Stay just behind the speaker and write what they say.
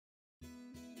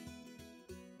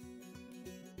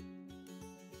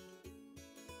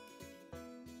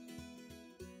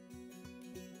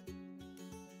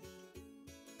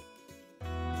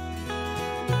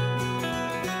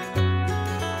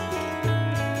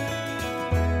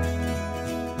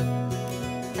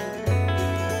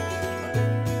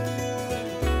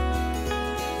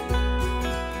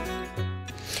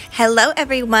Hello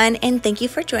everyone, and thank you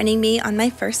for joining me on my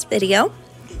first video.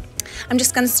 I'm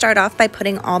just going to start off by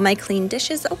putting all my clean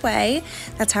dishes away.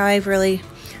 That's how I really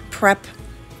prep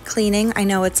cleaning. I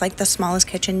know it's like the smallest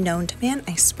kitchen known to man,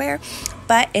 I swear,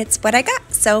 but it's what I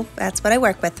got, so that's what I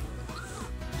work with.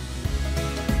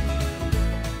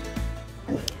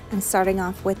 I'm starting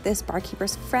off with this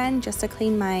Barkeeper's Friend just to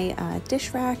clean my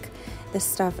dish rack. This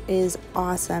stuff is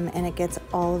awesome and it gets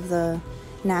all of the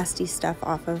nasty stuff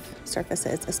off of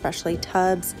surfaces, especially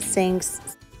tubs, sinks,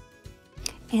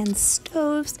 and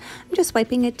stoves. I'm just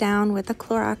wiping it down with a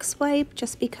Clorox wipe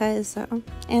just because,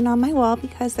 and on my wall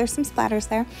because there's some splatters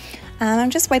there. I'm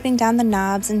just wiping down the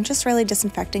knobs and just really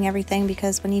disinfecting everything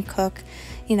because when you cook,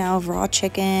 you know, raw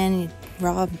chicken,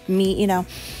 raw meat, you know,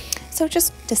 so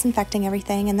just disinfecting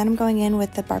everything. And then I'm going in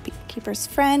with the Barkeeper's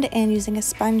Friend and using a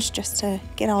sponge just to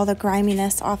get all the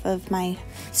griminess off of my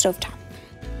stovetop.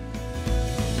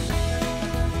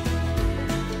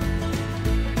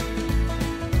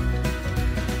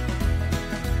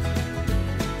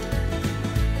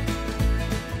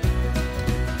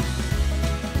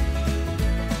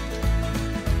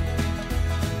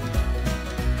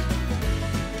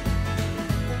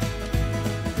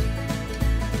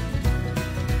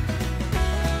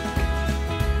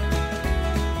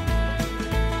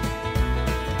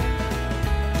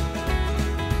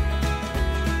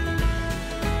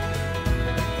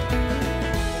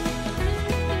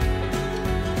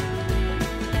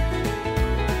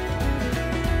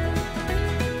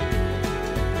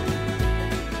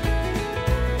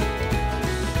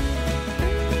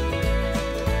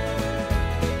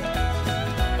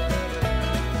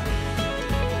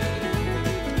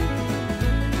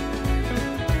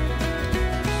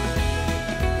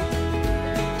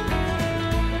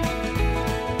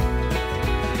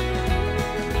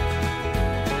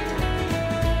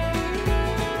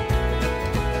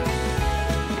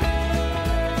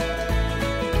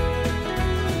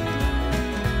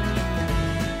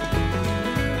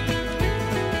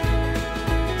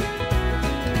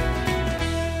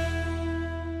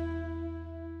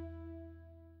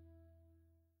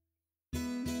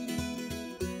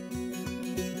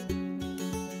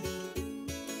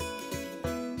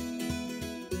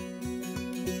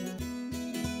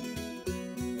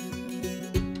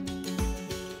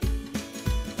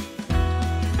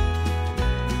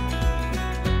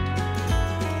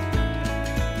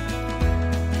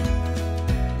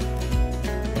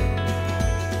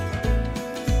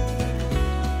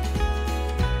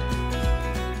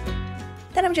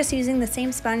 Then I'm just using the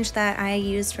same sponge that I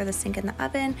used for the sink in the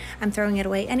oven. I'm throwing it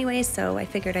away anyway, so I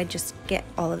figured I'd just get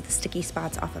all of the sticky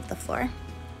spots off of the floor.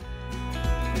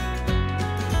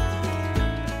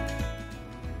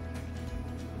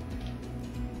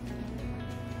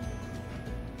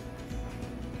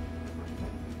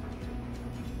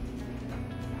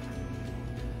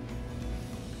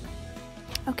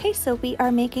 Okay, so we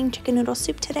are making chicken noodle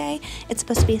soup today. It's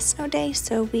supposed to be a snow day,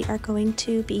 so we are going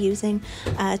to be using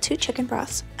 2 chicken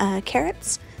broths,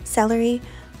 carrots, celery,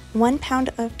 1 pound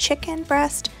of chicken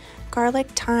breast, garlic,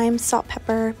 thyme, salt,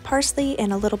 pepper, parsley,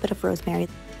 and a little bit of rosemary.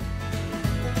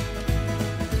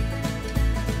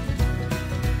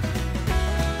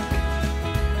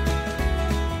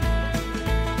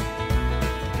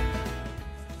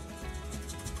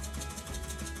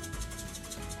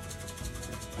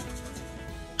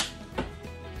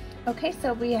 Okay,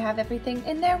 so we have everything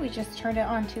in there. We just turned it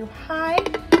on to high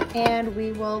and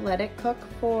we will let it cook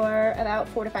for about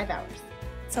 4 to 5 hours.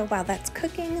 So while that's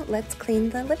cooking, let's clean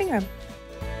the living room.